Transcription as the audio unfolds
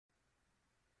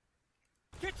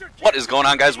What is going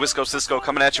on, guys? Wisco, Cisko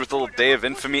coming at you with a little day of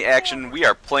Infamy action. We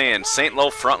are playing St. Lo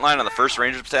Frontline on the 1st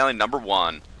Rangers Battalion, number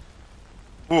 1.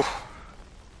 Whew.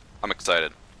 I'm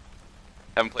excited.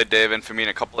 Haven't played Day of Infamy in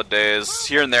a couple of days.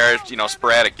 Here and there, you know,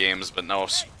 sporadic games, but no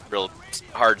real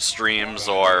hard streams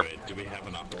or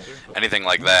anything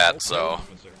like that, so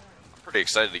I'm pretty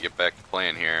excited to get back to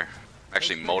playing here. I'm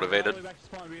actually motivated.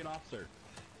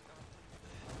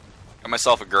 Got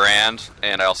myself a Grand,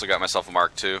 and I also got myself a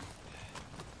Mark II.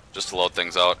 Just to load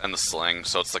things out, and the sling,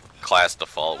 so it's the class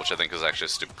default, which I think is actually a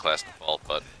stupid class default,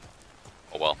 but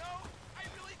oh well.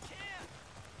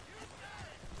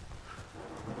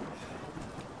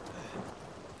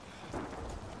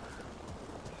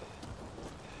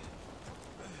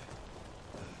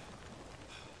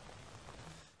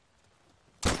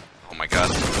 Oh my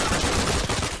god.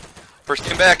 First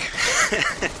game back!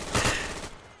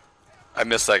 I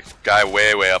missed that guy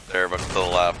way up there, but to the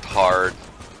left, hard.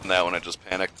 And that one I just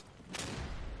panicked.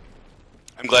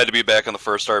 I'm glad to be back on the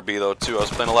first RB though too. I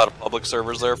was playing a lot of public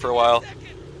servers there for a while,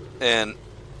 and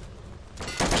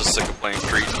I'm just sick of playing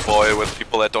Creed Boy with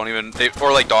people that don't even,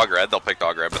 or like Dog Red, they'll pick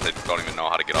Dog Red, but they don't even know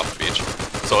how to get off the beach.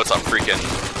 So it's a freaking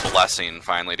blessing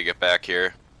finally to get back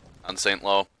here on St.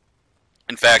 Lo.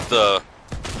 In fact, we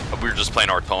were just playing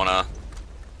Ortona.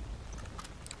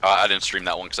 I didn't stream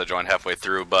that one because I joined halfway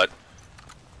through, but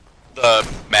the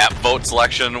map vote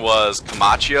selection was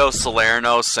Camacho,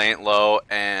 Salerno, St. Lo,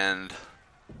 and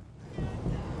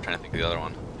I'm trying to think of the other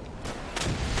one.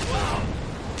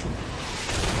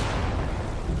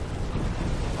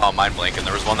 Oh, mind blanking.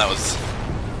 There was one that was,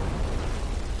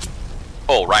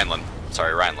 oh, Rhineland.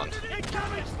 Sorry, Rhineland. Yeah,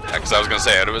 because I was gonna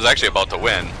say it was actually about to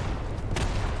win,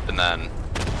 and then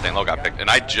St. Lo got picked. And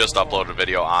I just uploaded a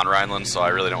video on Rhineland, so I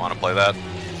really didn't want to play that.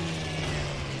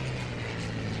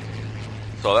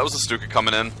 So that was the Stuka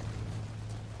coming in.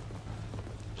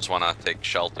 Just want to take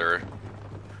shelter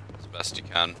as best you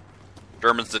can.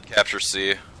 Germans did capture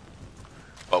C,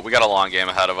 but we got a long game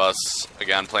ahead of us.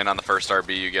 Again, playing on the first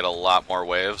RB, you get a lot more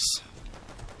waves.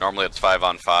 Normally it's 5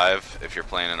 on 5 if you're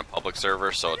playing in a public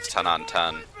server, so it's 10 on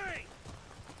 10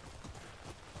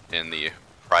 in the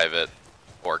private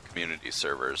or community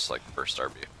servers like the first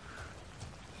RB.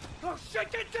 Oh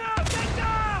shit, get down! Get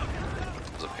down!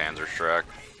 There's a Panzer Shrek.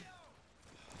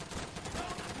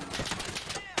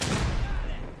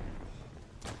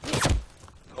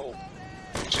 Oh,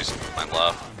 she's my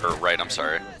left, or right, I'm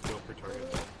sorry.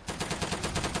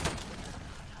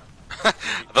 I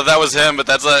thought that was him, but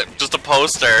that's just a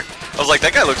poster. I was like,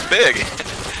 that guy looks big.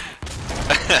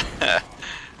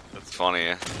 That's funny.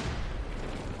 It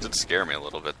did scare me a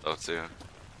little bit though too.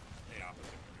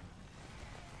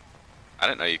 I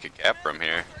didn't know you could cap from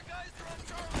here.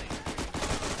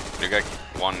 You got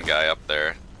one guy up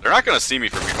there. They're not gonna see me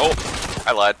from here. Oh,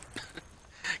 I lied.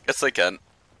 Guess they can.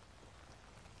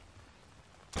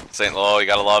 St. Lo, you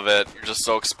gotta love it. You're just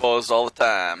so exposed all the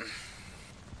time.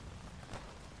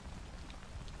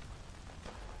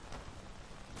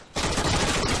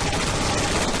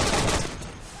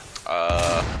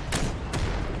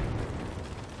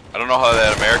 I don't know how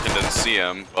that American didn't see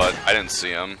him, but I didn't see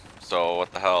him, so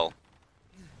what the hell.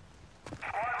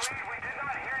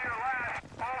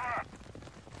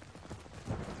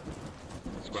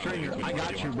 Stringer, I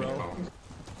got you, bro.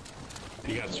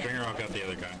 You got Stringer, I've got the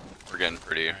other guy. We're getting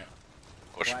pretty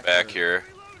pushed back here.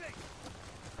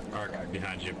 Arc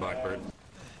behind you, Blackbird.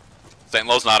 St.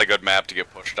 Lo's not a good map to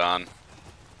get pushed on.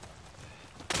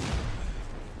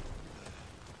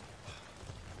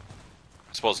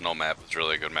 I suppose no map is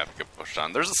really a good map to get pushed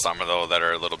on. There's a summer though that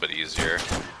are a little bit easier.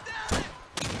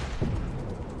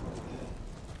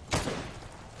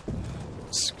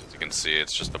 As you can see,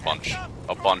 it's just a bunch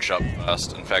up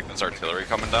west. In fact, that's artillery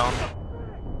coming down.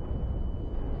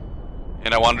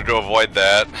 And I wanted to avoid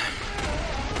that,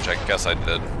 which I guess I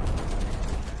did.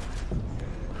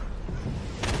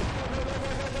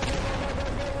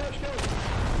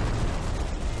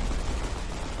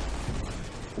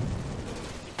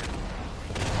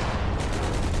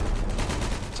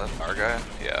 Is that our guy?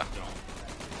 Yeah.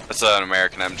 That's an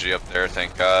American MG up there,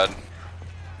 thank God.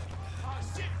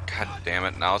 God damn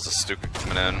it, now it's a Stuka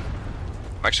coming in.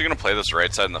 I'm actually going to play this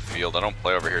right side in the field. I don't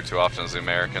play over here too often as the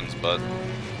Americans, but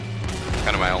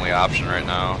kind of my only option right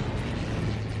now.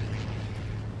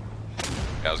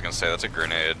 Yeah, I was going to say, that's a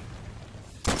grenade.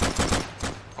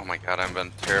 Oh my god, I've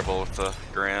been terrible with the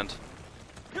Grand.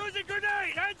 Use a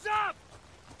grenade! Heads up!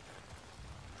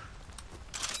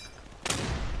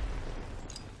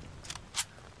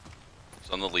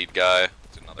 So I'm the lead guy.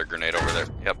 There's another grenade over there.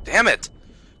 Yep, damn it!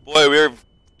 Boy, we've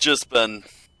just been... I'll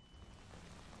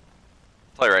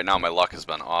tell you right now, my luck has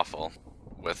been awful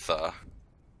with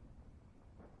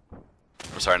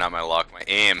sorry, not my luck. My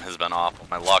aim has been awful.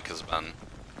 My luck has been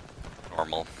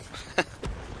normal. I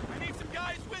need some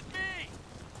guys with me.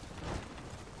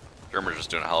 Germans are just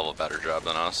doing a hell of a better job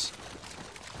than us.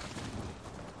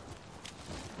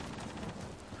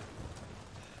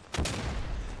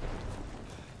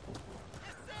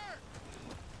 Yes, sir.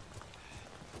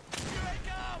 Here I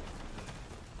come.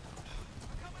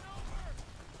 Coming over.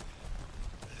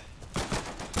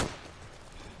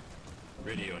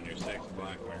 Radio on your 6,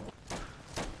 Blackware.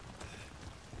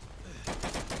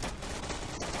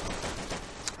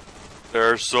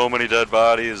 There are so many dead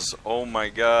bodies. Oh my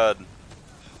god.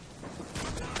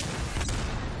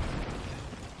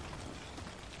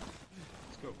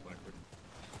 Let's go, Blackbird.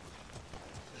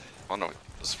 I want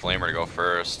this flamer to go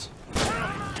first.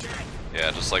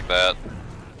 Yeah, just like that.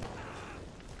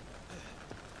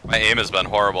 My aim has been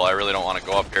horrible. I really don't want to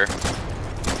go up here.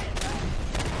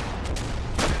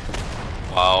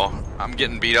 Wow. I'm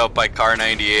getting beat up by Car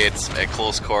 98s at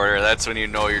close quarter. That's when you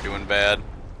know you're doing bad.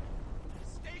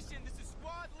 Station, this is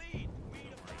squad lead.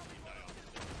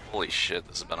 Holy shit,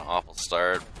 this has been an awful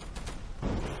start.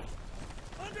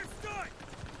 Understood.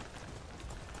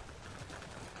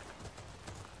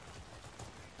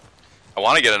 I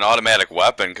want to get an automatic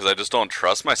weapon because I just don't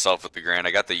trust myself with the Grand.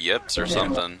 I got the yips or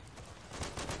something. In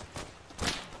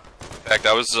fact,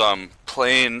 I was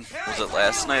playing, was it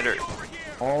last night or?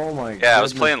 Oh my god. Yeah, I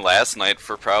was playing last night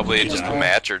for probably just a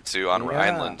match or two on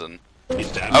Rhineland, and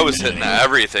I was hitting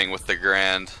everything with the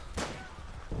Grand.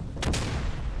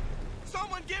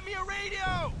 Someone give me a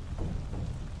radio.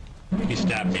 He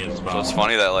stabbed me in the So spot. it's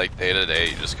funny that like day to day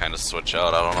you just kind of switch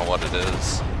out. I don't know what it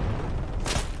is.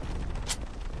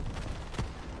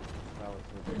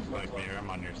 Like me, I'm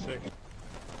on your 6.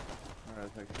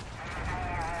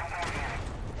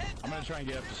 I'm gonna try and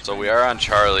get up to So we are on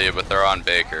Charlie, but they're on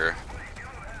Baker.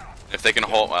 If they can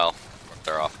hold, well,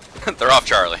 they're off. They're off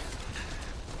Charlie.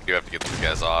 You have to get these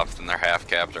guys off, then they're half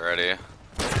capped already.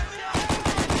 Throw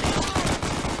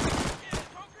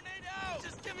grenade out.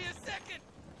 Just give me a second.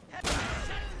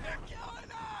 They're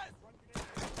killing us.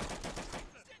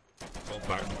 Full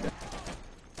fire.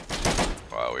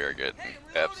 Wow, we are getting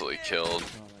absolutely killed.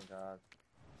 Oh my god.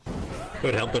 It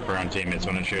would help if our own teammates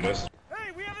want to shoot us.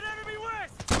 Hey, we have an enemy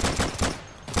west.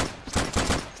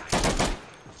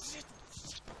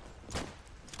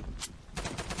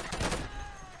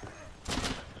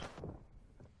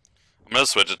 I'm gonna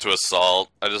switch it to assault.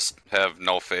 I just have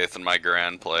no faith in my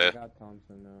Grand play I got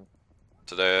Thompson now.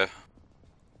 today.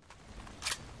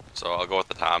 So I'll go with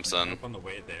the Thompson. Up on the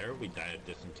way there, we died of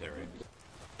dysentery.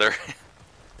 They're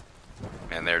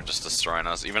man, they're just destroying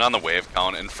us. Even on the wave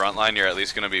count in frontline, you're at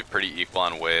least gonna be pretty equal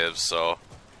on waves. So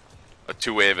a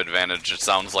 2-wave advantage. It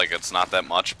sounds like it's not that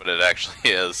much, but it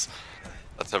actually is.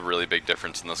 That's a really big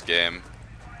difference in this game.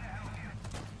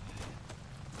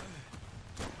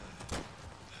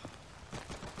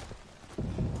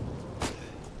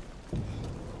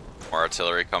 More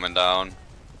artillery coming down.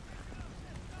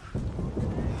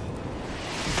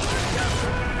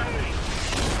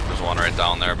 There's one right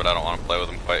down there, but I don't want to play with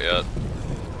him quite yet.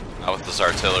 Not with this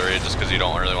artillery, just because you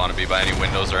don't really want to be by any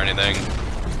windows or anything.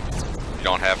 You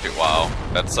don't have to. Wow.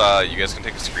 That's, you guys can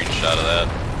take a screenshot of that.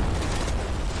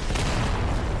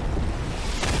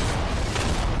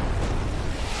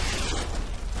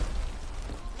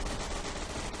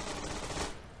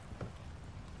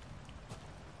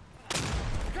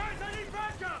 Guys, I need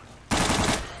backup.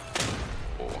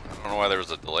 Oh, I don't know why there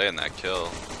was a delay in that kill.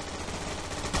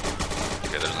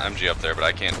 Okay, there's an MG up there, but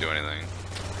I can't do anything.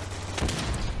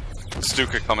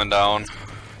 Stuka coming down.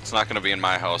 It's not going to be in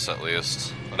my house at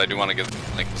least, but I do want to get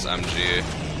like this MG.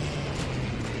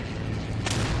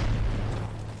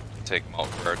 Take him out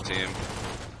for our team.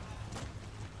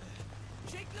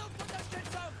 Schick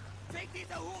Luftunterstützung. Feg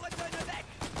diese Hurensöhne weg.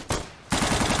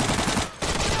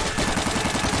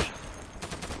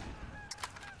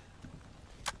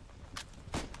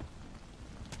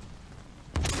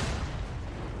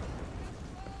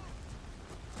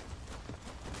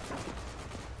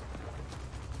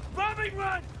 Bombing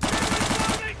run!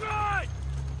 Bombing run!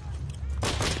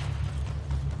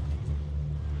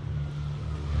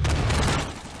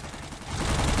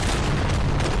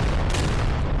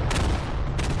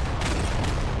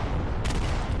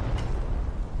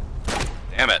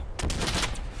 Damn it.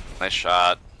 Nice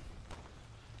shot.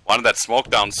 Wanted that smoke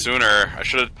down sooner. I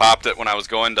should have popped it when I was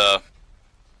going to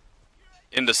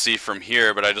into C from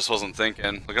here, but I just wasn't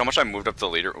thinking. Look how much I moved up the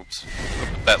leader. Oops.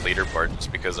 Up that leaderboard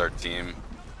just because our team.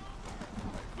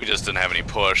 We just didn't have any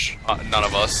push. None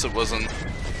of us. It wasn't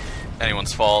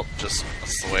anyone's fault. Just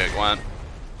that's the way it went.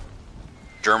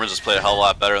 Germans just played a hell of a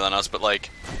lot better than us, but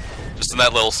like, Just in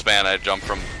that little span, I jumped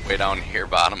from way down here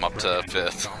bottom up to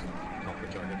 5th.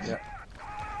 Yeah.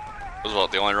 That was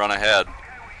about the only run I had.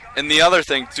 And the other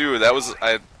thing too, that was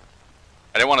I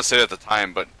didn't want to say it at the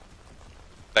time, but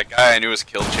that guy I knew was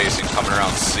kill chasing coming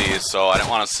around C, so I didn't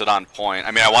want to sit on point.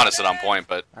 I mean, I want to sit on point,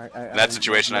 but in that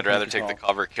situation, I'd rather take the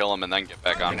cover, kill him, and then get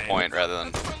back on point rather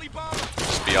than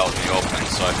just be out in the open.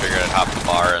 So I figured I'd hop the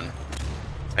bar, and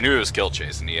I knew he was kill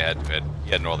chasing. He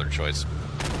had no other choice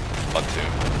but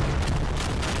to.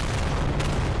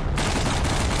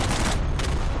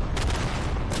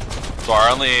 So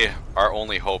our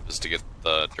only hope is to get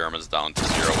the Germans down to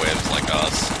 0 waves like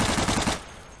us,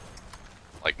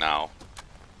 like now,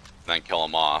 and then kill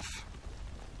them off.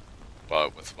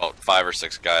 But with about 5 or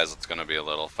 6 guys, it's gonna be a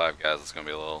little. 5 guys, it's gonna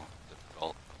be a little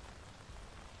difficult.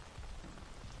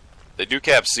 If they do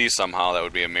cap C somehow, that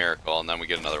would be a miracle, and then we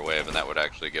get another wave, and that would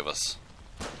actually give us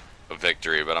a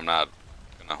victory. But I'm not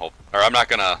gonna hope, or I'm not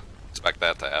gonna expect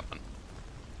that to happen.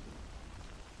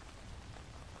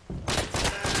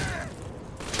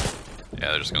 Yeah,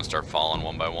 they're just gonna start falling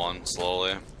one by one,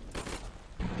 slowly.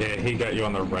 Yeah, he got you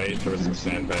on the right. There was some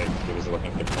sandbag. He was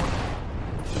looking at the corner.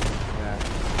 Yeah.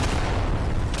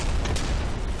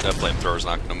 That flamethrower's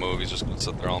not gonna move. He's just gonna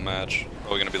sit there all match.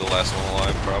 Probably gonna be the last one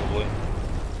alive, probably.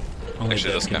 Only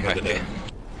Actually, this guy might be.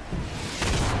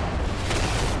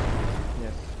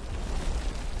 Yes.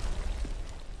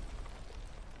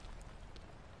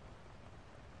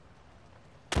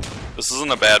 This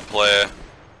isn't a bad play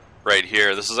right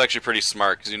here. This is actually pretty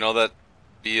smart, because you know that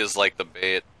B is like the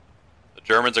bait. The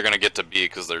Germans are going to get to B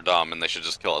because they're dumb and they should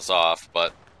just kill us off,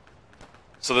 but...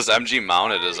 So this MG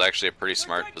mounted is actually a pretty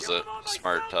smart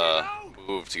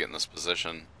move to get in this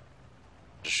position.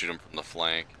 Just shoot him from the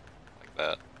flank, like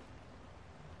that.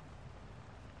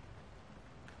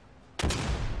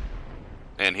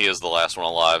 And he is the last one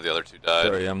alive, the other 2 died.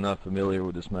 Sorry, I'm not familiar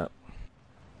with this map.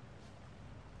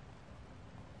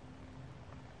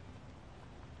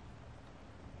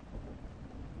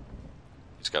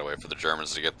 Just gotta wait for the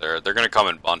Germans to get there. They're gonna come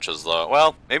in bunches, though.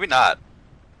 Well, maybe not.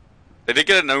 They did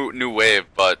get a new wave,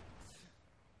 but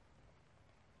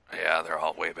yeah, they're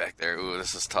all way back there. Ooh,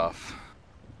 this is tough.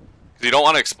 Because you don't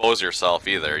want to expose yourself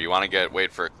either. You want to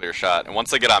wait for a clear shot, and once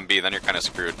they get on B, then you're kind of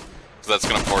screwed. Because that's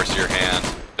gonna force your hand.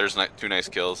 There's 2 nice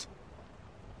kills.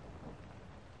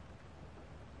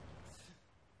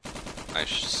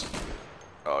 Nice.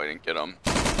 Oh, he didn't get him.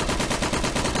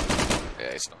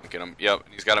 Yeah, he's still get him. Yep,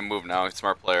 he's got to move now. He's a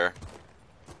smart player.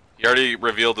 He already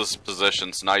revealed his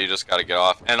position, so now you just got to get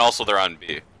off. And also, they're on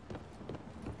B.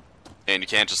 And you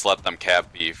can't just let them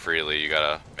cap B freely. You got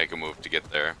to make a move to get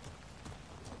there.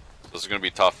 So this is going to be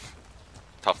tough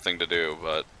thing to do,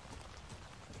 but...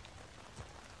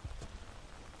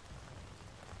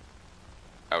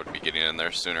 I would be getting in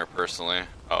there sooner, personally.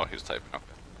 Oh, he was typing. Okay.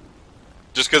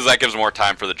 Just because that gives more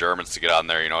time for the Germans to get on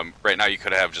there, you know. Right now you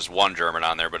could have just 1 German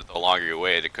on there, but the longer you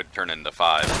wait, it could turn into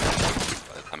 5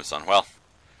 by the time it's done. Well,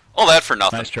 all that for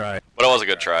nothing. Nice try. But it was a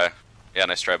good try. Yeah,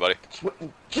 nice try, buddy.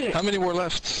 How many more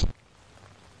left?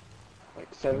 Like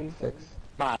 7, 6.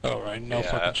 Alright, no Yeah.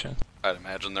 fucking chance. I'd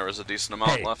imagine there was a decent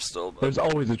amount Hey, left still. But... There's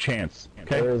always a chance.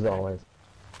 Okay. There is always.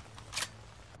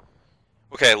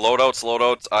 Okay,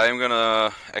 loadouts. I am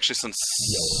gonna... Actually, since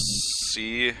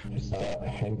C...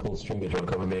 Henkel string to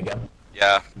cover me again.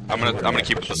 Yeah, I'm gonna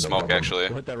keep it the smoke, actually.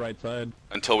 Hit that right side.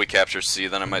 Until we capture C,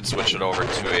 then I might switch it over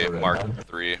to a Mark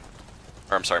 3. Or,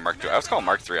 I'm sorry, Mark 2. I was calling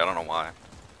Mark 3, I don't know why.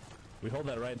 We hold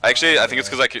that right Actually, side, I think it's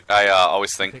because I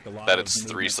always think take a lot that of it's 3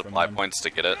 movement from supply them. points to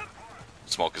get it.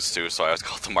 Smoke is 2, so I always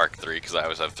call it the Mark 3 because I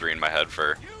always have 3 in my head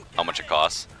for how much it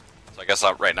costs. So I guess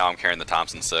right now I'm carrying the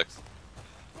Thompson 6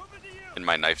 in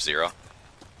my knife 0.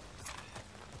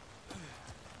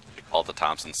 You call it the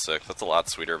Thompson 6. That's a lot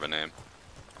sweeter of a name.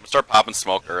 I'm gonna start popping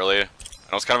smoke early. I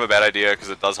know it's kind of a bad idea because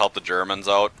it does help the Germans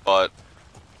out, but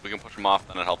if we can push them off,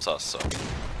 then it helps us. So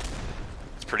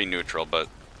it's pretty neutral, but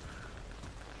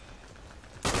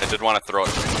I did want to throw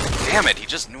it. Damn it, he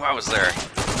just knew I was there.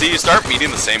 See, you start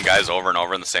meeting the same guys over and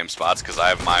over in the same spots because I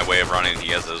have my way of running and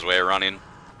he has his way of running.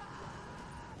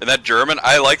 And that German,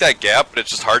 I like that gap, but it's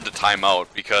just hard to time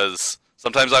out because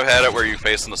sometimes I've had it where you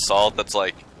face an assault that's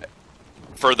like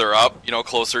further up, you know,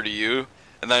 closer to you.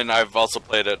 And then I've also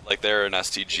played it like they're an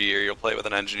STG or you'll play with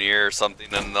an engineer or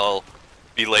something and they'll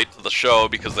be late to the show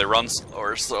because they run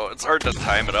slower. So it's hard to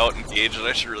time it out and gauge it.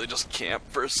 I should really just camp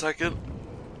for a second.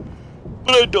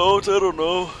 But I don't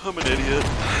know. I'm an idiot.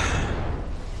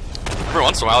 Every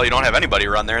once in a while you don't have anybody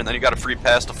run there and then you got a free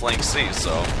pass to flank C,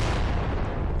 so...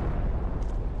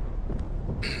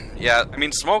 Yeah, I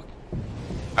mean, smoke...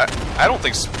 I don't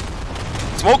think...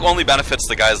 Smoke only benefits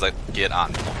the guys that get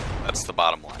on point. That's the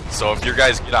bottom line. So if your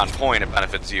guys get on point, it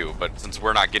benefits you. But since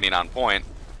we're not getting on point,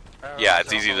 yeah,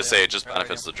 it's easy to say it just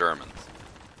benefits the Germans.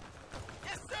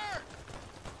 Yes, sir.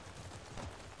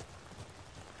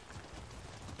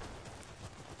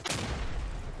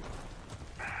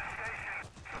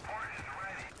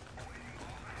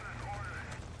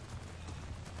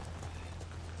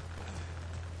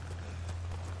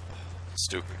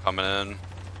 Stuka coming in.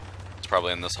 It's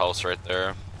probably in this house right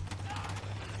there.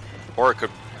 Or it could...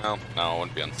 Well, no, it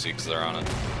wouldn't be on C because they're on it.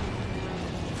 Get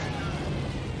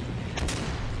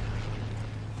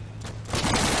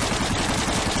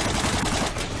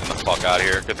the fuck out of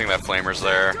here. Good thing that flamer's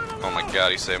there. Oh my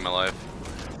god, he saved my life.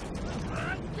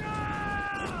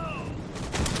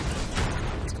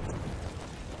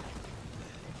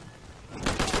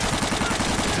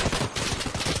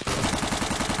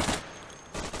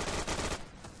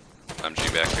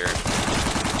 MG back here.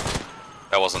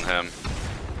 That wasn't him.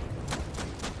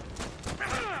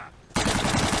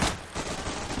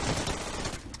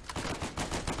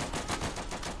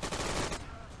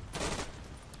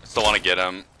 Still want to get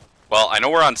him. Well, I know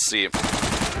we're on C.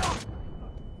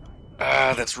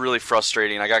 That's really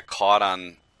frustrating. I got caught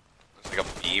on like a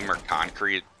beam or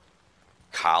concrete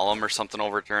column or something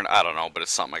overturned. I don't know, but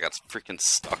it's something I got freaking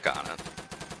stuck on it.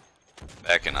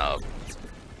 Backing up.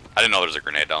 I didn't know there was a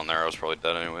grenade down there. I was probably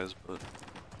dead anyways, but...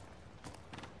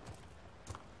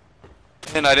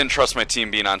 And I didn't trust my team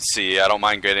being on C. I don't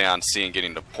mind getting on C and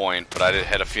getting to point, but I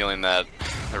had a feeling that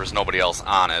there was nobody else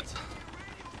on it.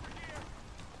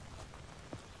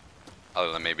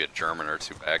 Other than maybe a German or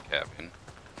two backcapping.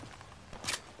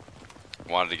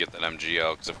 I wanted to get that MG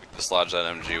out, because if we dislodge that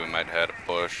MG, we might have had a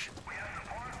push.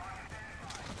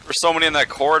 There's so many in that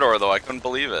corridor, though, I couldn't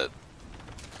believe it.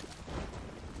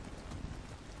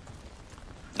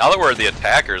 Now that we're the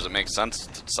attackers, it makes sense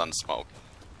to send smoke.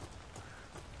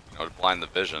 You know, to blind the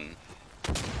vision.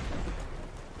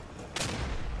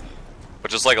 But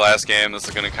just like last game, this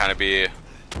is going to kind of be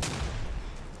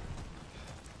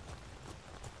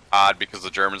odd because the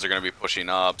Germans are going to be pushing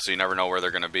up, so you never know where they're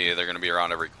going to be. They're going to be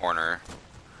around every corner.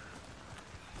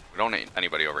 We don't need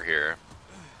anybody over here.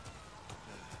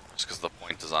 Just because the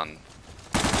point is on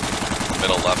the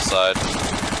middle left side.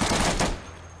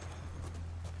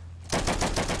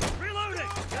 Reloading.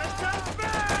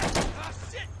 Oh,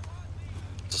 shit.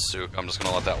 It's a Sook. I'm just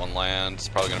going to let that one land. It's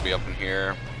probably going to be up in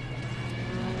here.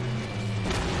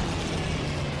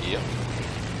 Yep.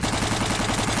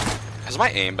 Has my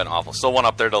aim been awful? Still one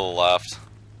up there to the left.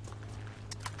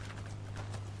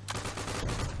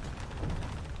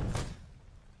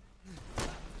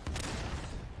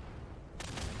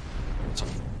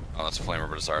 Oh, that's a flamer,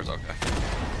 but it's ours. Okay.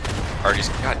 Artie's.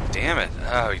 God damn it.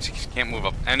 Oh, he can't move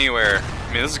up anywhere.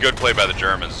 I mean, this is a good play by the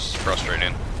Germans. It's just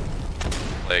frustrating.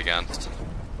 Play against.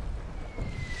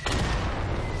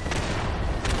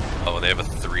 Oh, they have a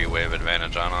 3-wave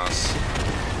advantage on us.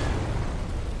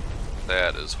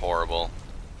 That is horrible.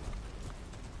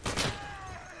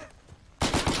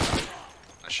 Nice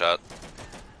shot.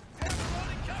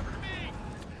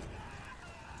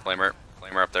 Flamer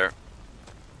up there.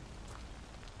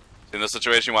 In this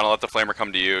situation, you want to let the flamer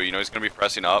come to you. You know he's going to be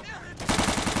pressing up.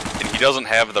 And he doesn't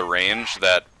have the range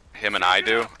that him and I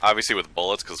do. Obviously with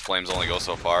bullets, because flames only go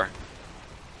so far.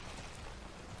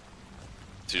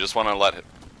 So you just want to let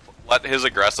his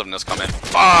aggressiveness come in.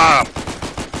 Ah!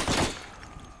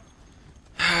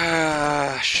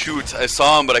 Shoot, I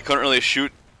saw him, but I couldn't really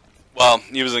shoot. Well,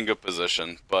 he was in good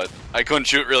position, but I couldn't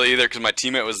shoot really either because my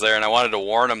teammate was there, and I wanted to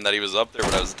warn him that he was up there,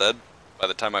 but I was dead by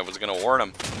the time I was going to warn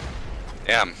him.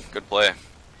 Damn, good play.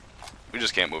 We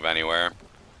just can't move anywhere.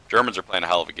 Germans are playing a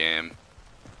hell of a game.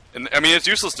 And I mean, it's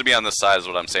useless to be on this side is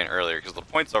what I'm saying earlier, because the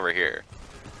point's over here.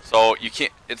 So you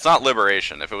can't, it's not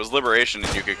liberation. If it was liberation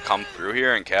and you could come through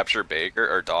here and capture Baker,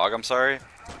 or Dog, I'm sorry.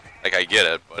 Like, I get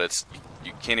it, but it's,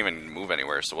 you can't even move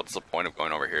anywhere, so what's the point of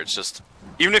going over here? It's just,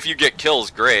 even if you get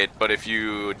kills, great, but if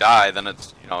you die, then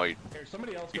it's, you know, you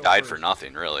died for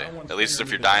nothing, really. At least if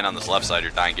you're dying on this left side,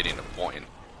 you're dying getting a point.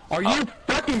 Are you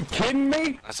fucking kidding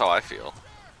me? That's how I feel.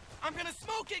 I'm gonna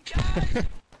smoke it, guys.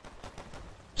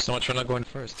 So much for not going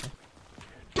first. Huh?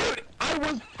 Dude, I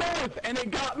was fourth and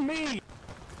it got me!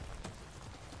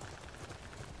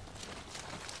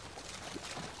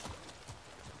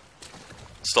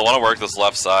 Still want to work this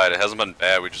left side. It hasn't been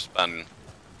bad. We've just been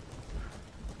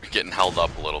getting held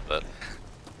up a little bit.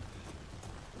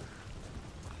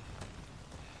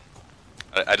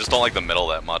 I just don't like the middle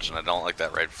that much, and I don't like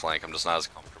that right flank. I'm just not as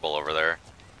comfortable over there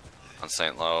on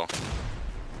St. Lo.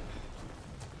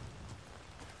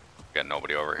 Got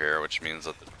nobody over here, which means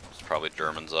that there's probably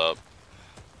Germans up.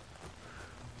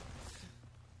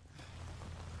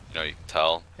 You know, you can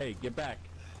tell. Hey, get back.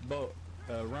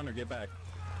 Runner, get back.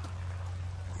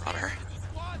 Runner.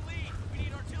 Squad lead. We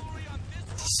need artillery on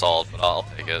this. It's assault, but I'll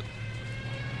take it.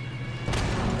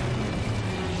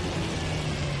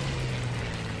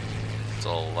 There's a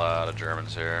lot of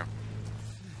Germans here.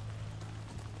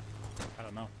 I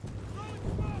don't know.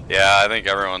 Yeah, I think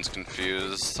everyone's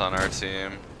confused on our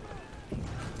team.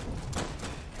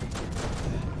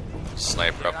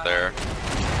 Sniper up there.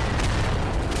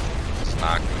 It's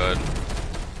not good.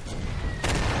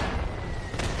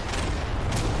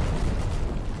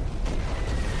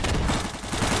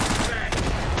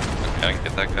 I didn't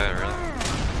get that guy, really.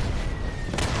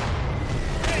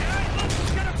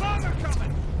 Let's get a bomber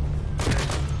coming.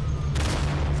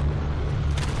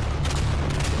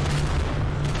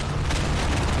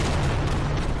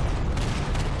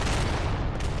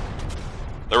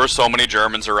 There were so many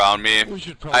Germans around me.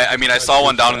 I mean, I saw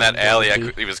one down in that alley.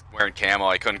 He was wearing camo.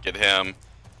 I couldn't get him.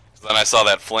 So then I saw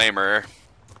that flamer.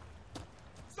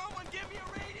 Someone give me a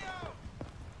radio.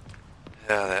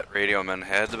 Yeah, that radio man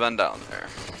had to been down there.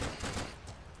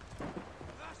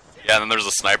 Yeah, and then there's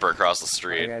a sniper across the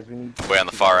street, Guys, we need way on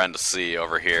the far end of C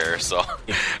over here. So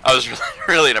I was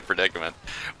really in a predicament.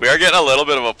 We are getting a little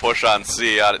bit of a push on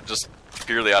C, just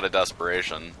purely out of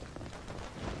desperation.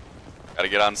 Gotta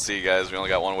get on C, guys. We only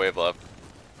got one wave left.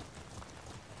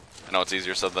 I know it's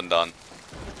easier said than done. Hey,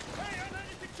 I'm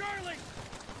headed to Charlie.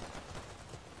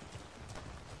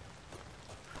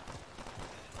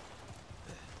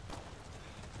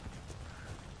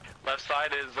 Left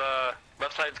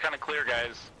side's kind of clear,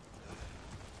 guys.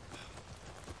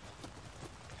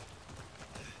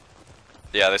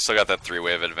 Yeah, they still got that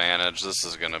 3-wave advantage. This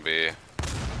is gonna be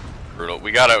brutal.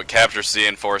 We gotta capture C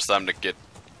and force them to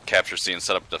capture C and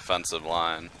set up a defensive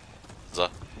line. So,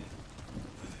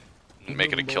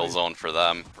 make it a kill zone for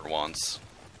them for once.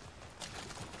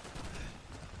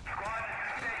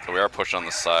 So we are pushing on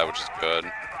the side, which is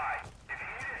good.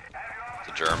 It's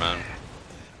a German.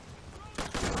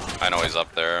 I know he's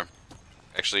up there.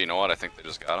 Actually, you know what? I think they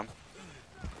just got him.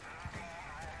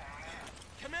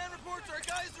 Command reports our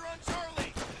guys are on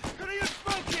Charlie. Gonna use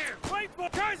smoke here. Wait for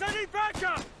guys. I need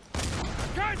backup.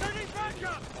 Guys, I need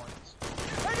backup.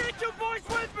 I need you boys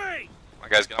with me. My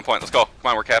guys, get on point. Let's go. Come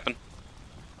on, we're capping.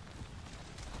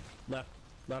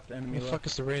 Left enemy Where the left. fuck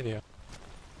is the radio?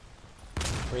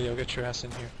 Radio, get your ass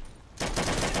in here.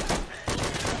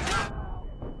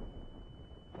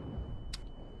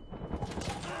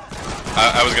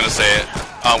 I was gonna say it.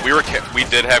 We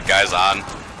did have guys on.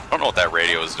 I don't know what that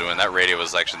radio was doing. That radio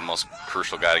was actually the most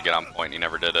crucial guy to get on point. And he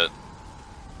never did it.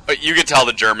 But you could tell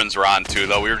the Germans were on too,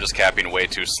 though. We were just capping way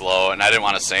too slow, and I didn't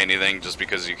want to say anything just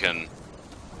because you can,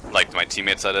 like my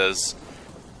teammates, that is,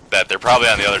 that they're probably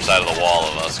on the other side of the wall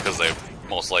of us because they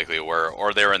most likely were,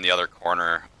 or they were in the other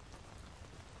corner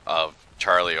of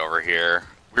Charlie over here.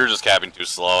 We were just capping too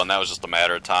slow, and that was just a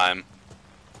matter of time,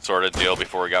 sort of deal,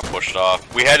 before we got pushed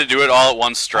off. We had to do it all at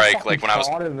one strike, like when I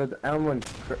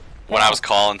was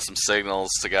calling some signals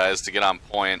to guys to get on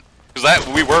point. Because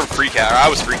we were free cap, or I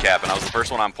was free capping. I was the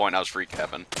first one on point, and I was free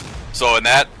capping. So in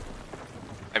that,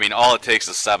 I mean, all it takes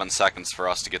is 7 seconds for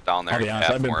us to get down there. I'll be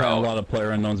honest, I've been playing a lot of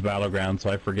PlayerUnknown's Battleground, so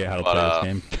I forget how to play this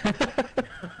game.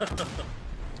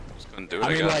 Just couldn't do it, I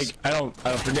mean, guess. like, I don't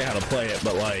forget how to play it,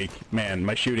 but like, man,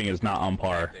 my shooting is not on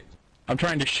par. I'm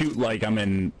trying to shoot like I'm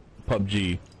in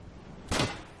PUBG. Do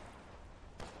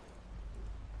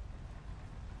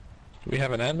we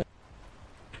have an admin?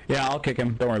 Yeah, I'll kick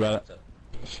him. Don't worry about it.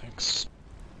 Thanks.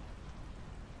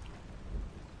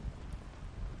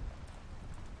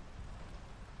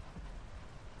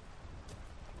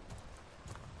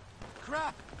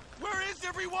 Crap! Where is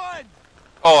everyone?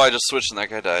 Oh, I just switched and that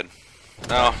guy died.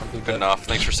 No, good enough.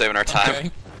 Thanks for saving our time.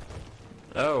 Okay.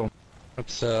 Oh.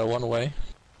 That's one way.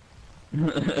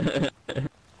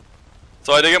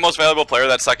 So I did get most valuable player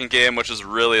that second game, which is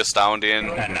really astounding.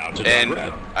 And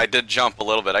I did jump a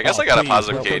little bit. I guess I got a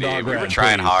positive KD. We were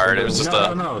trying hard. It was just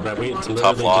some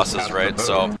tough losses, right?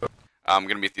 So I'm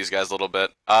gonna meet these guys a little bit.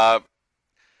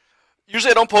 Usually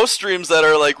I don't post streams that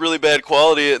are like really bad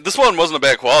quality. This one wasn't a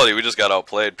bad quality. We just got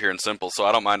outplayed, pure and simple. So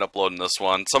I don't mind uploading this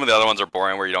one. Some of the other ones are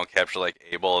boring, where you don't capture like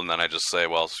Able, and then I just say,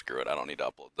 well, screw it, I don't need to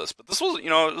upload this. But this was, you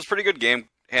know, it was a pretty good game.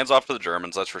 Hands off to the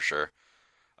Germans, that's for sure.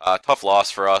 Tough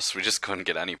loss for us. We just couldn't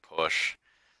get any push.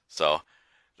 So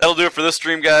that'll do it for this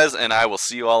stream, guys, and I will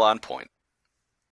see you all on point.